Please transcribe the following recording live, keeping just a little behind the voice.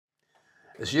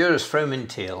Ahasuerus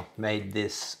Fromanteel made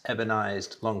this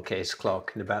ebonised Longcase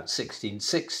clock in about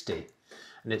 1660,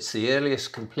 and it's the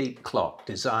earliest complete clock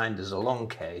designed as a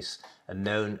Longcase and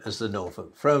known as the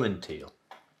Norfolk Fromanteel.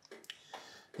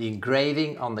 The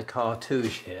engraving on the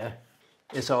cartouche here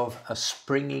is of a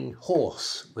springing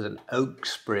horse with an oak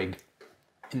sprig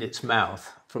in its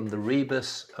mouth from the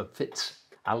Rebus of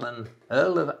Fitzalan,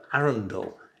 Earl of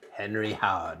Arundel, Henry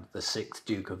Howard, the 6th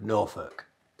Duke of Norfolk,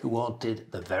 who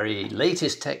wanted the very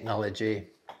latest technology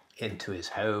into his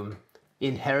home,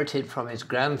 inherited from his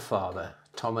grandfather,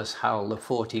 Thomas Howell, the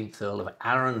 14th Earl of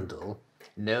Arundel,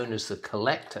 known as the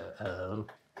Collector Earl,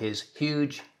 his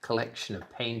huge collection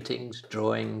of paintings,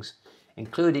 drawings,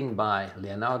 including by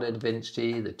Leonardo da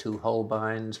Vinci, the two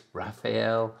Holbeins,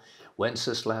 Raphael,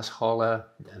 Wencelas Holler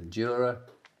and Dürer,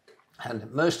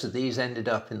 and most of these ended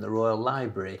up in the Royal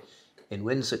Library in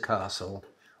Windsor Castle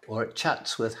or at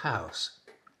Chatsworth House.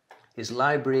 His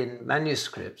library and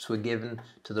manuscripts were given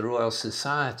to the Royal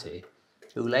Society,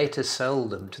 who later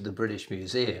sold them to the British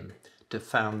Museum to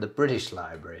found the British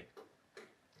Library.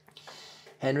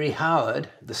 Henry Howard,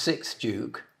 the 6th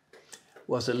Duke,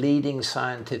 was a leading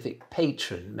scientific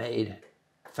patron made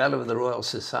Fellow of the Royal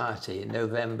Society in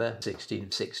November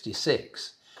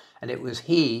 1666, and it was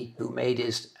he who made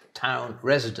his town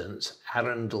residence,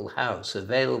 Arundel House,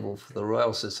 available for the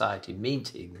Royal Society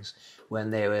meetings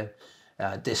when they were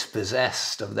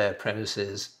dispossessed of their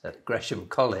premises at Gresham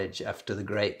College after the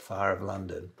Great Fire of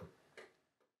London.